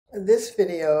This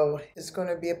video is going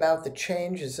to be about the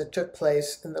changes that took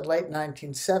place in the late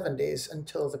 1970s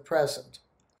until the present.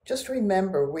 Just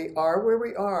remember, we are where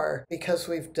we are because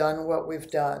we've done what we've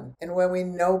done. And when we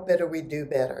know better, we do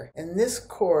better. And this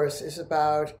course is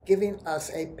about giving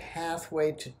us a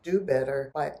pathway to do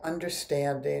better by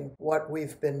understanding what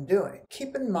we've been doing.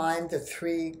 Keep in mind the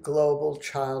 3 global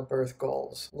childbirth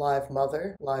goals: live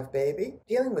mother, live baby,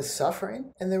 dealing with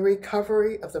suffering, and the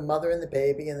recovery of the mother and the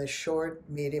baby in the short,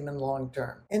 medium, and long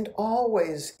term. And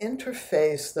always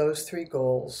interface those 3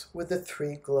 goals with the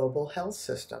 3 global health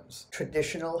systems: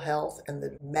 traditional health and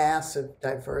the massive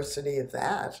diversity of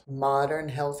that, modern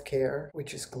healthcare,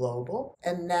 which is global,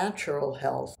 and natural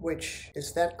health, which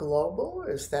is that global, or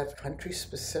is that country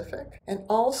specific? And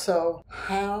also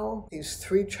how these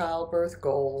 3 childbirth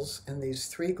goals and these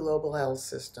 3 global health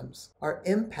systems are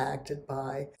impacted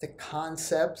by the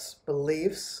concepts,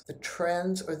 beliefs, the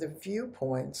trends, or the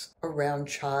viewpoints around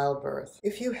childbirth.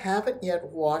 If you haven't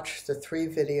yet watched the 3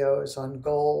 videos on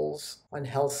goals, on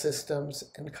health systems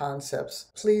and concepts,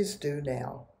 please do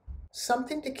now.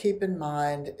 Something to keep in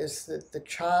mind is that the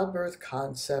childbirth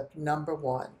concept, number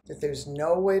 1, that there's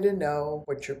no way to know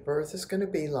what your birth is going to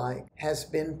be like, has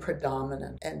been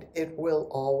predominant, and it will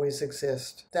always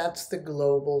exist. That's the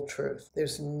global truth.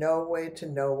 There's no way to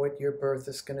know what your birth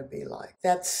is going to be like.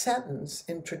 That sentence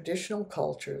in traditional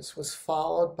cultures was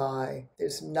followed by,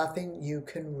 there's nothing you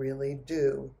can really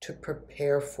do to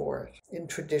prepare for it. In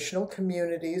traditional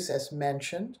communities, as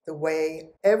mentioned, the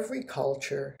way every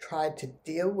culture tried to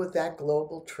deal with that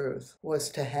global truth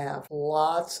was to have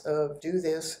lots of do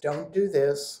this, don't do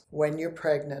this when you're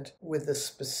pregnant, with the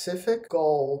specific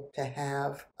goal to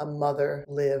have a mother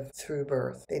live through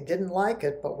birth. They didn't like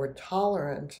it, but were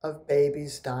tolerant of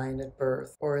babies dying at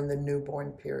birth or in the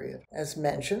newborn period. As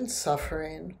mentioned,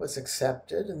 suffering was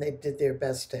accepted and they did their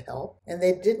best to help. And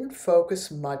they didn't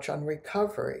focus much on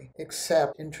recovery,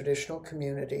 except in traditional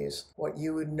communities, what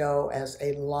you would know as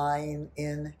a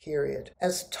lying-in period.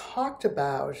 As talked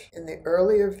about in the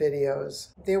earlier videos,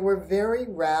 there were very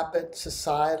rapid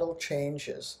societal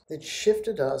changes that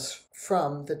shifted us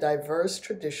from the diverse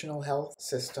traditional health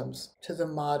systems to the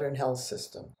modern health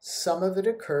system. Some of it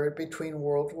occurred between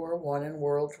World War I and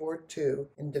World War II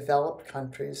in developed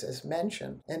countries, as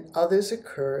mentioned, and others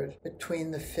occurred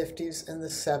between the 50s and the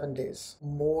 70s.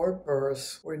 More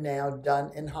births were now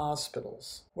done in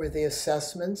hospitals, where the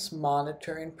assessments,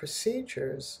 monitoring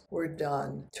procedures were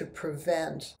done to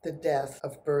prevent the death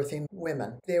of birthing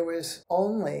women. There was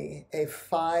only a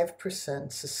 5%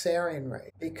 cesarean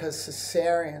rate because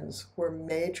cesareans were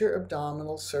major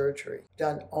abdominal surgery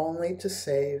done only to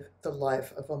save the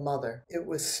life of a mother. It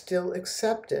was still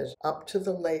accepted up to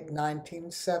the late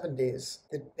 1970s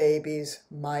that babies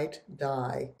might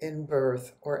die in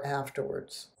birth or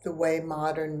afterwards. The way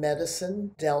modern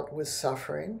medicine dealt with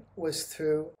suffering was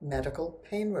through medical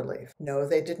pain relief. No,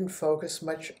 they didn't focus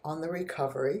much on the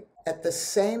recovery. At the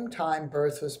same time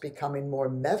birth was becoming more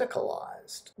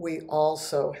medicalized, we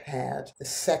also had the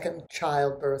second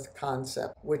childbirth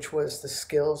concept, which was the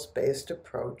skills-based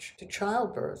approach to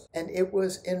childbirth. And it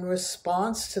was in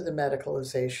response to the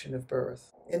medicalization of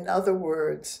birth. In other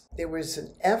words, there was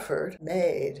an effort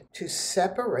made to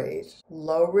separate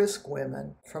low-risk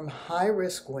women from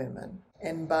high-risk women,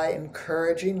 and by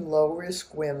encouraging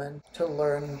low-risk women to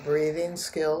learn breathing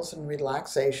skills and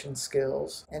relaxation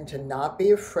skills and to not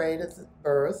be afraid of the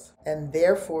birth, and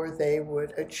therefore they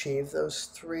would achieve those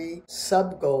 3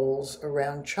 sub-goals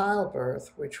around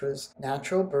childbirth, which was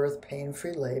natural birth,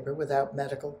 pain-free labor without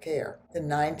medical care. The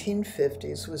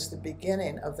 1950s was the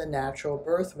beginning of the natural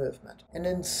birth movement, and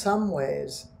in some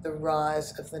ways the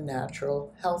rise of the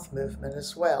natural health movement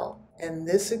as well. And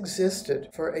this existed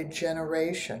for a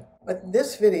generation. But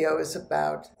this video is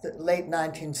about the late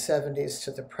 1970s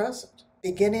to the present.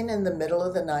 Beginning in the middle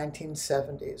of the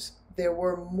 1970s, there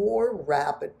were more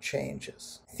rapid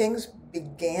changes. Things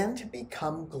began to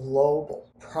become global.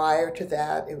 Prior to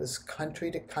that, it was country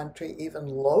to country, even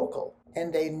local.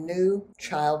 And a new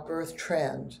childbirth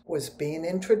trend was being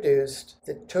introduced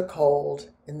that took hold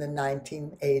in the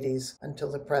 1980s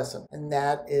until the present. And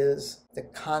that is the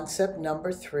concept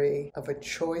number 3 of a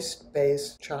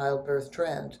choice-based childbirth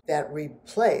trend that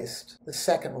replaced the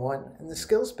second one in the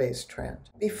skills-based trend.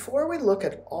 Before we look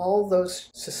at all those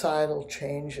societal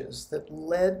changes that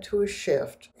led to a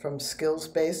shift from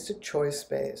skills-based to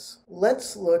choice-based,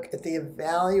 let's look at the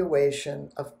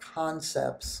evaluation of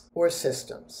concepts or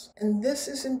systems. And this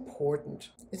is important.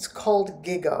 It's called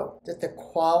GIGO, that the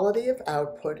quality of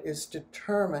output is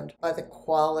determined by the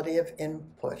quality of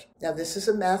input. Now, this is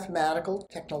a mathematical,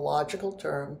 technological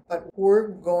term, but we're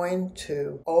going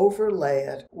to overlay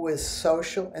it with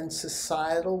social and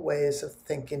societal ways of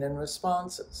thinking and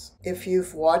responses. If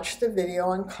you've watched the video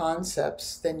on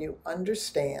concepts, then you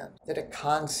understand that a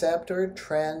concept or a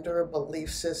trend or a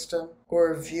belief system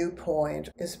or a viewpoint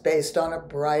is based on a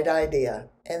bright idea,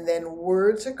 and then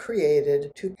words are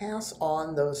created to pass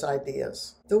on those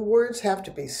ideas. The words have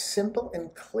to be simple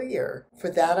and clear for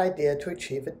that idea to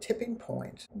achieve a tipping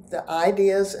point. The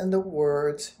ideas and the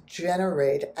words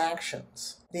generate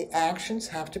actions. The actions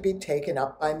have to be taken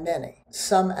up by many.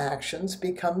 Some actions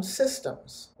become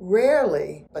systems.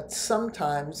 Rarely, but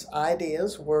sometimes,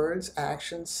 ideas, words,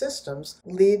 actions, systems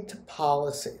lead to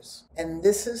policies. And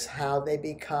this is how they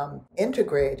become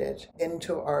integrated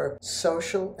into our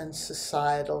social and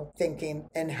societal thinking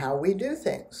and how we do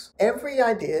things. Every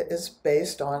idea is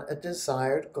based on a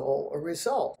desired goal or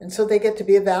result. And so they get to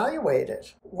be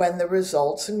evaluated. When the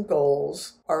results and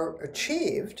goals are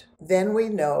achieved, then we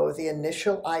know the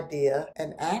initial idea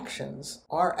and actions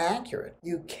are accurate.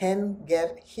 You can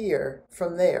get here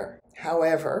from there.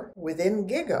 However, within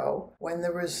GIGO, when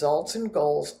the results and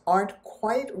goals aren't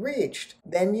quite reached,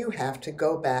 then you have to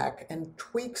go back and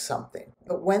tweak something.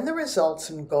 But when the results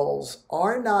and goals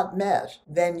are not met,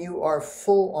 then you are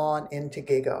full on into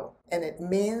GIGO. And it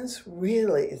means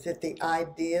really that the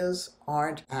ideas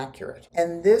aren't accurate.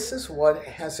 And this is what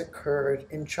has occurred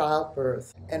in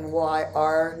childbirth and why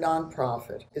our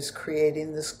nonprofit is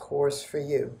creating this course for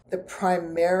you. The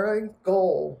primary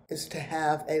goal is to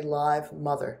have a live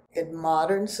mother. In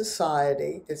modern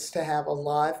society, it's to have a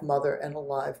live mother and a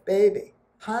live baby.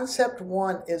 Concept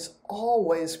 1 is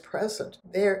always present.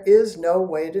 There is no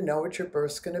way to know what your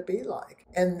birth's going to be like.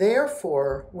 And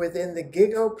therefore, within the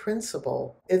GIGO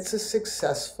principle, it's a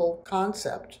successful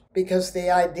concept because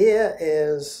the idea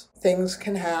is things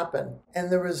can happen and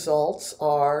the results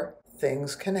are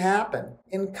things can happen.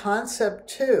 In concept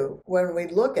 2, when we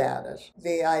look at it,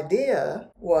 the idea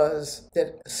was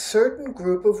that a certain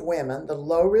group of women, the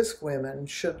low-risk women,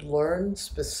 should learn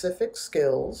specific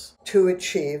skills to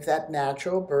achieve that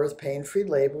natural birth, pain-free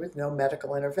labor with no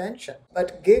medical intervention.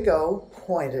 But GIGO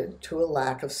pointed to a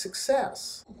lack of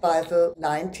success. By the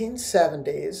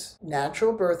 1970s,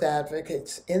 natural birth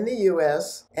advocates in the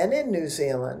U.S. and in New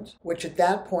Zealand, which at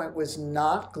that point was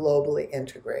not globally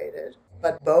integrated,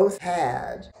 but both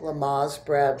had Lamaze,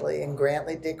 Bradley, and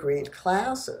Grantley Dick Reed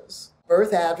classes.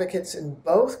 Birth advocates in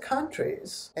both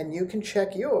countries, and you can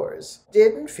check yours,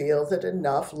 didn't feel that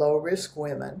enough low-risk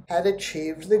women had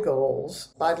achieved the goals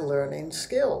by learning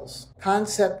skills.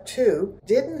 Concept 2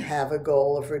 didn't have a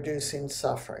goal of reducing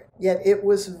suffering, yet it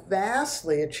was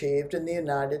vastly achieved in the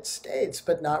United States,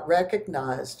 but not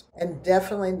recognized and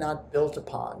definitely not built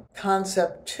upon.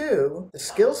 Concept 2, the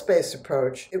skills-based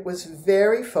approach, it was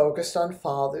very focused on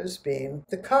fathers being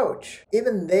the coach.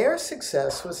 Even their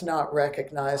success was not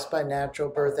recognized by natural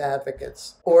birth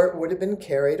advocates, or it would have been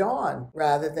carried on,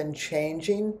 rather than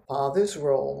changing fathers'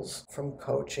 roles from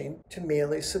coaching to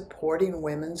merely supporting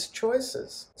women's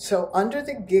choices. So under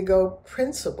the GIGO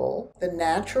principle, the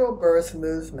natural birth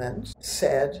movement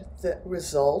said that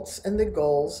results and the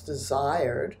goals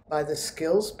desired by the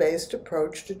skills-based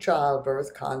approach to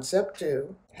childbirth, concept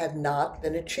 2, had not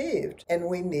been achieved, and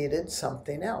we needed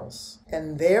something else.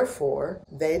 And therefore,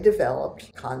 they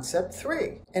developed Concept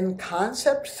 3. And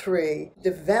Concept 3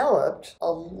 developed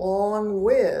along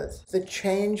with the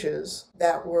changes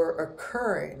that were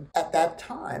occurring at that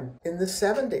time in the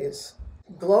 70s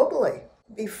globally.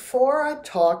 Before I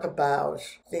talk about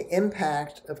the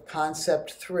impact of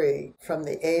Concept 3 from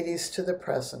the 80s to the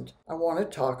present, I want to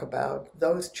talk about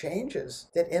those changes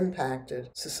that impacted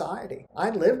society.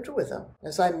 I lived with them.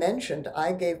 As I mentioned,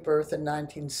 I gave birth in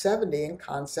 1970 in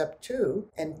Concept 2,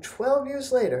 and 12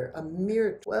 years later, a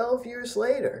mere 12 years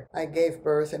later, I gave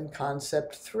birth in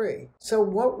Concept 3. So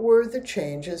what were the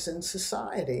changes in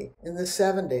society in the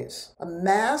 70s? A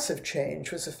massive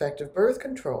change was effective birth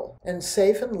control and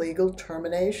safe and legal terminations.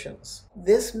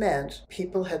 This meant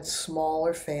people had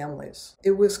smaller families.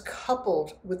 It was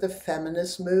coupled with the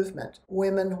feminist movement.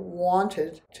 Women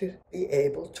wanted to be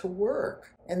able to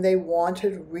work, and they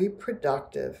wanted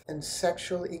reproductive and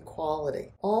sexual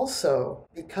equality. Also,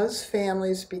 because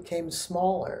families became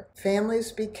smaller,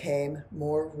 families became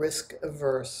more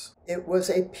risk-averse. It was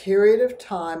a period of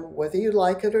time, whether you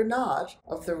like it or not,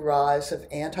 of the rise of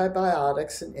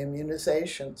antibiotics and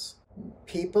immunizations.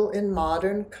 People in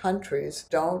modern countries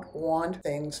don't want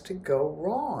things to go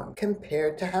wrong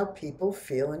compared to how people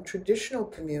feel in traditional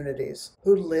communities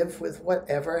who live with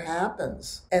whatever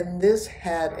happens. And this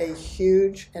had a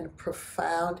huge and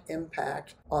profound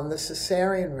impact on the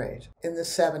cesarean rate in the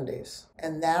 70s.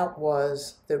 And that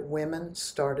was that women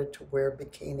started to wear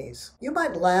bikinis. You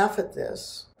might laugh at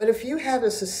this, but if you had a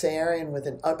cesarean with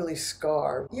an ugly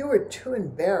scar, you were too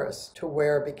embarrassed to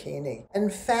wear a bikini.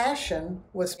 And fashion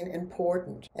was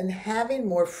important, and having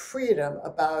more freedom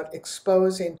about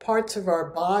exposing parts of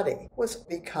our body was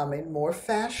becoming more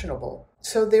fashionable.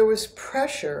 So there was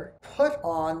pressure put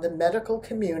on the medical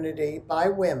community by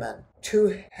women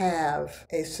to have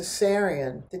a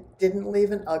cesarean that didn't leave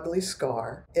an ugly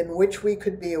scar, in which we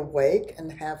could be awake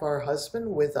and have our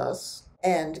husband with us,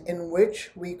 and in which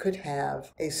we could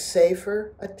have a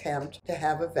safer attempt to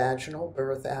have a vaginal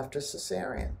birth after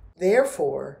cesarean.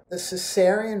 Therefore, the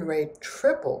cesarean rate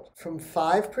tripled from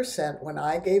 5% when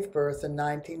I gave birth in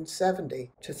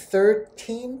 1970 to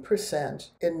 13%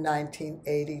 in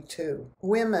 1982.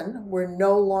 Women were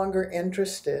no longer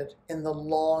interested in the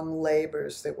long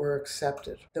labors that were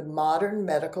accepted. The modern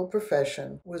medical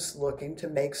profession was looking to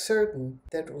make certain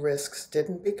that risks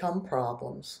didn't become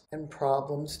problems and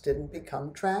problems didn't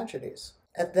become tragedies.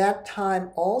 At that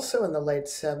time, also in the late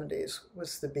 70s,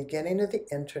 was the beginning of the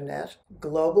internet,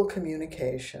 global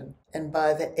communication, and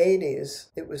by the 80s,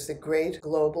 it was the great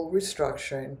global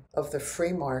restructuring of the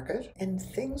free market and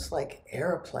things like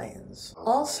airplanes.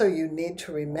 Also, you need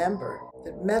to remember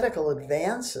that medical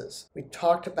advances we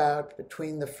talked about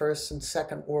between the First and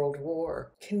Second World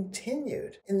War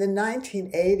continued. In the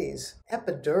 1980s,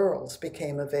 epidurals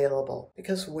became available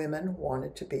because women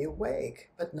wanted to be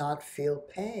awake but not feel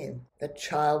pain. The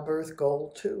childbirth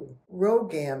goal too.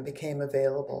 RhoGAM became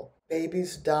available.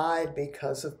 Babies died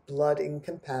because of blood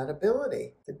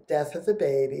incompatibility. The death of the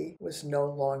baby was no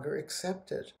longer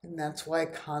accepted. And that's why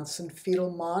constant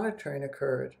fetal monitoring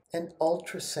occurred, and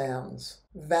ultrasounds,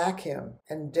 vacuum,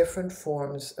 and different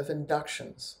forms of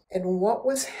inductions. And what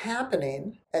was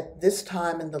happening at this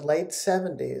time in the late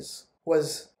 70s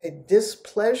was a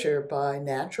displeasure by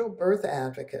natural birth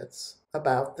advocates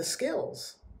about the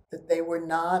skills, that they were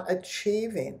not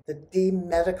achieving the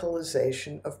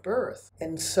demedicalization of birth.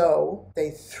 And so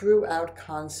they threw out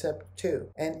Concept 2,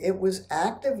 and it was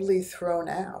actively thrown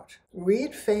out.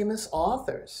 Read famous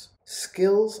authors.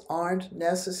 Skills aren't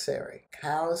necessary.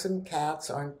 Cows and cats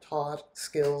aren't taught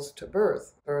skills to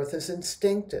birth. Birth is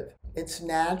instinctive. It's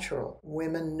natural.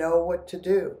 Women know what to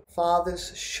do.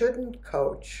 Fathers shouldn't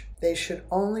coach. They should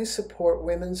only support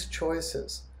women's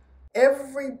choices.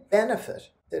 Every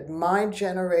benefit that my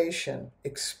generation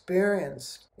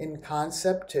experienced in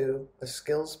Concept 2, a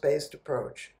skills-based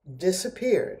approach,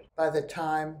 disappeared by the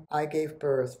time I gave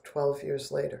birth 12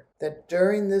 years later. That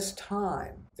during this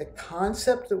time, the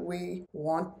concept that we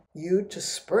want you to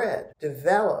spread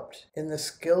developed in the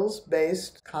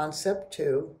skills-based Concept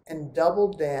 2 and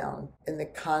doubled down in the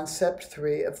Concept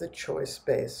 3 of the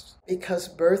choice-based.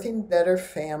 Because birthing better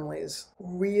families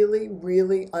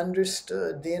really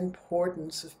understood the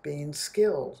importance of being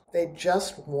skilled. They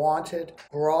just wanted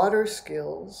broader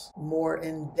skills, more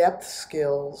in-depth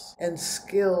skills, and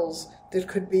skills that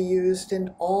could be used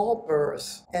in all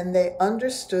births, and they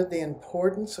understood the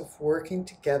importance of working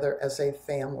together as a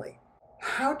family.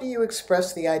 How do you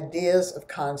express the ideas of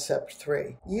Concept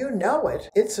 3? You know it.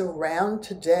 It's around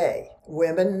today.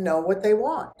 Women know what they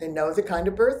want. They know the kind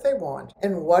of birth they want.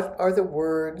 And what are the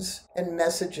words and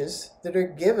messages that are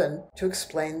given to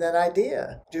explain that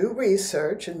idea? Do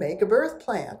research and make a birth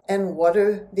plan. And what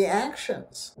are the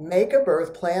actions? Make a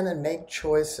birth plan and make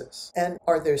choices. And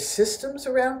are there systems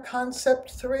around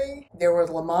Concept 3? There were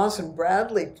Lamaze and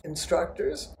Bradley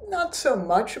instructors. Not so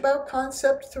much about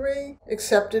Concept 3,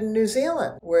 except in New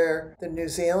Zealand, where the New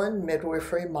Zealand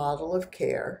midwifery model of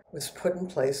care was put in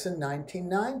place in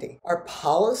 1990. Are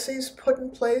policies put in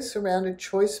place around a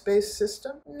choice-based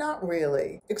system? Not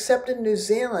really. Except in New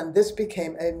Zealand, this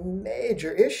became a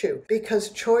major issue because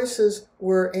choices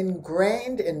were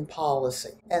ingrained in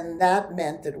policy. And that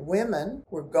meant that women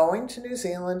were going to New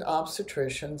Zealand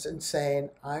obstetricians and saying,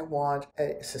 I want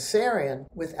a cesarean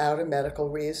without a medical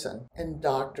reason. And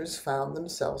doctors found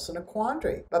themselves in a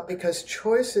quandary. But because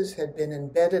choices had been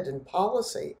embedded in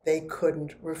policy, they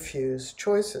couldn't refuse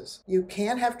choices. You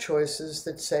can't have choices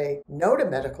that say no to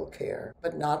medical care,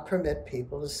 but not permit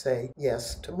people to say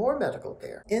yes to more medical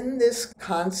care. In this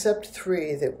Concept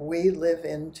 3 that we live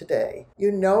in today,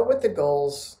 you know what the goal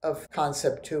goals of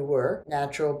Concept 2 were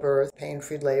natural birth,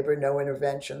 pain-free labor, no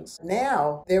interventions.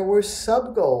 Now, there were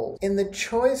sub-goals. In the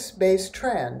choice-based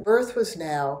trend, birth was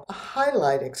now a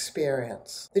highlight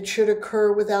experience that should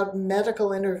occur without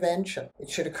medical intervention. It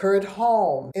should occur at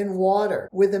home, in water,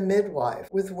 with a midwife,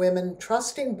 with women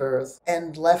trusting birth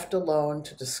and left alone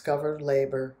to discover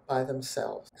labor by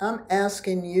themselves. I'm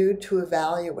asking you to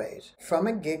evaluate from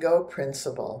a GIGO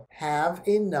principle, have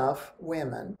enough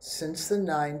women since the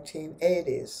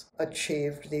 1980s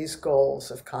achieved these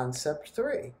goals of Concept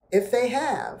 3? If they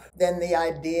have, then the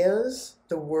ideas,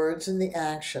 the words, and the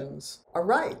actions are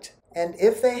right. And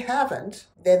if they haven't,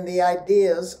 then the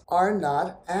ideas are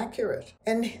not accurate.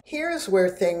 And here's where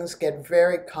things get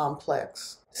very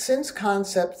complex. Since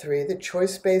Concept 3, the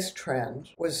choice-based trend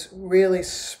was really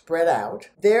spread out,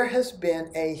 there has been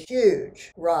a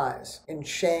huge rise in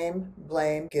shame,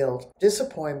 blame, guilt,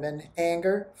 disappointment,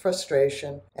 anger,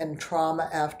 frustration, and trauma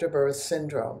after birth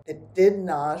syndrome that did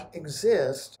not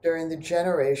exist during the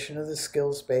generation of the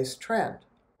skills-based trend.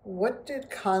 What did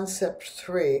Concept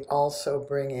 3 also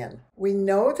bring in? We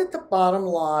know that the bottom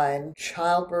line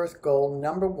childbirth goal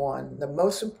number 1, the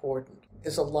most important,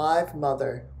 is a live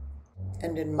mother,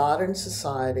 and in modern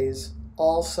societies,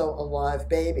 also a live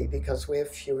baby because we have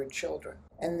fewer children.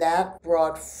 And that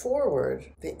brought forward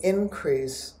the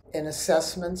increase in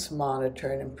assessments,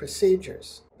 monitoring, and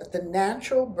procedures. But the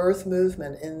natural birth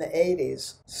movement in the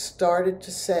 80s started to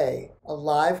say a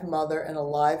live mother and a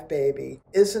live baby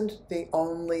isn't the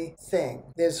only thing.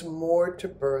 There's more to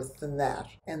birth than that.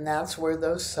 And that's where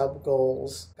those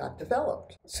sub-goals got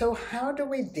developed. So how do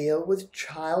we deal with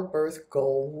childbirth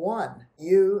goal 1?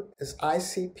 You, as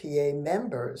ICPA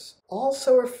members,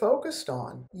 also are focused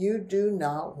on. You do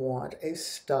not want a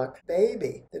stuck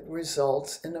baby that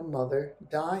results in a mother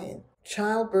dying.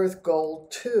 Childbirth goal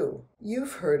 2.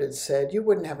 You've heard it said you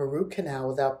wouldn't have a root canal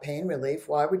without pain relief.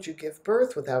 Why would you give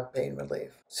birth without pain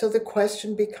relief? So the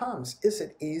question becomes, is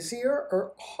it easier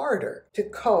or harder to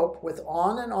cope with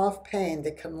on and off pain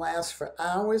that can last for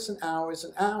hours and hours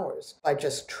and hours by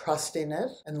just trusting it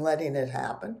and letting it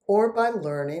happen, or by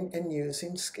learning and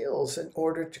using skills in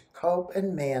order to cope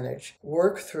and manage,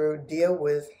 work through, deal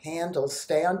with, handle,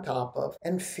 stay on top of,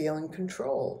 and feel in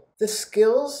control? The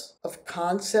skills of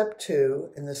Concept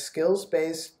 2 and the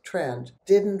skills-based trend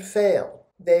didn't fail.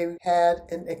 They had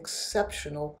an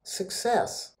exceptional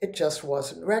success. It just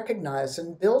wasn't recognized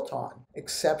and built on,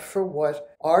 except for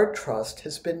what our trust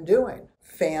has been doing.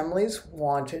 Families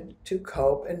wanted to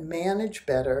cope and manage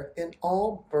better in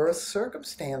all birth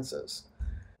circumstances.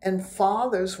 And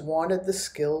fathers wanted the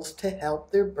skills to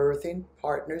help their birthing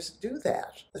partners do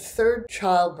that. The third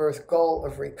childbirth goal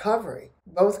of recovery,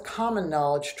 both common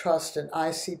knowledge, trust, and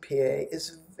ICPA,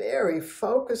 is very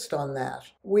focused on that.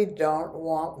 We don't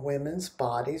want women's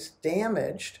bodies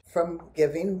damaged from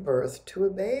giving birth to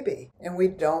a baby. And we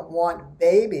don't want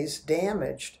babies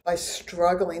damaged by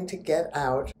struggling to get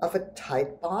out of a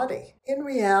tight body. In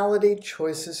reality,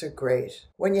 choices are great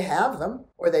when you have them,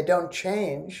 or they don't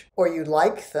change, or you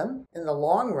like them in the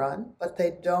long run, but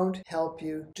they don't help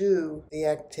you do the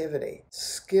activity.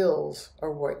 Skills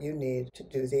are what you need to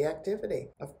do the activity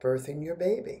of birthing your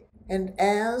baby. And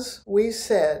as we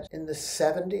said in the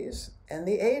 70s and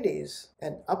the 80s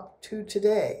and up to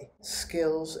today,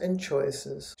 skills and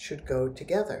choices should go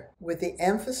together, with the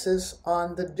emphasis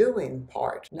on the doing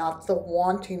part, not the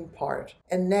wanting part.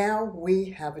 And now we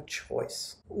have a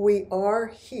choice. We are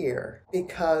here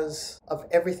because of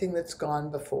everything that's gone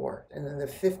before. And in the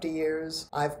 50 years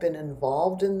I've been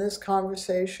involved in this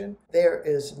conversation, there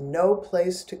is no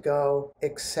place to go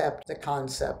except the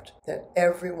concept that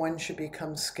everyone should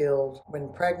become skilled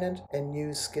when pregnant and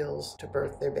use skills to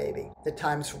birth their baby. The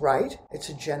time's right. It's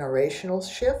a generational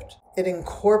shift. It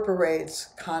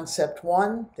incorporates Concept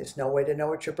 1, there's no way to know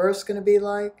what your birth's going to be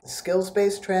like, the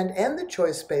skills-based trend, and the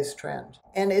choice-based trend.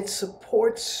 And it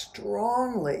supports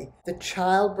strongly the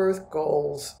childbirth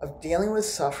goals of dealing with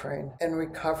suffering and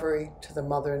recovery to the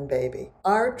mother and baby.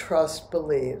 Our trust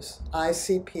believes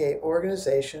ICPA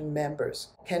organization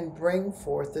members can bring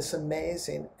forth this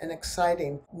amazing and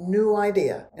exciting new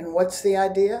idea. And what's the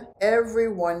idea?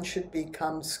 Everyone should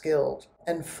become skilled,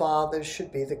 and fathers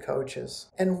should be the coaches.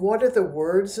 And what are the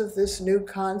words of this new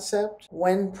concept?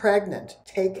 When pregnant,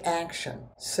 take action.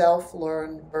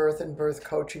 Self-learn birth and birth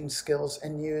coaching skills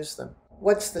and use them.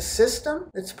 What's the system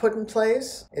that's put in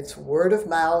place? It's word of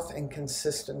mouth and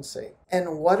consistency.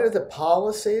 And what are the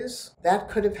policies? That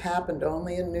could have happened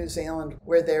only in New Zealand,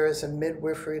 where there is a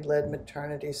midwifery-led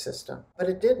maternity system. But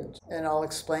it didn't, and I'll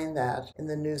explain that in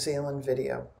the New Zealand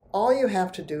video. All you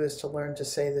have to do is to learn to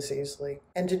say this easily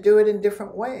and to do it in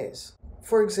different ways.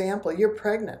 For example, you're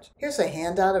pregnant. Here's a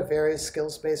handout of various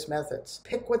skills-based methods.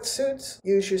 Pick what suits.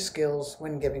 Use your skills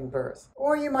when giving birth.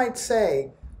 Or you might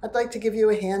say, I'd like to give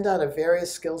you a handout of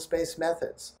various skills-based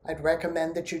methods. I'd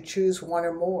recommend that you choose one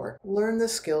or more. Learn the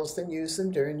skills, then use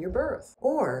them during your birth.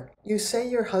 Or you say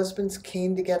your husband's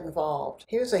keen to get involved.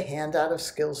 Here's a handout of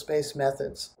skills-based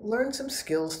methods. Learn some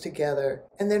skills together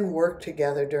and then work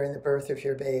together during the birth of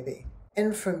your baby.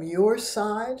 And from your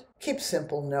side, keep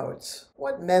simple notes.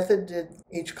 What method did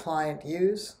each client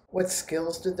use? What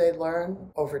skills did they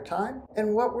learn over time?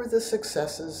 And what were the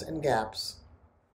successes and gaps?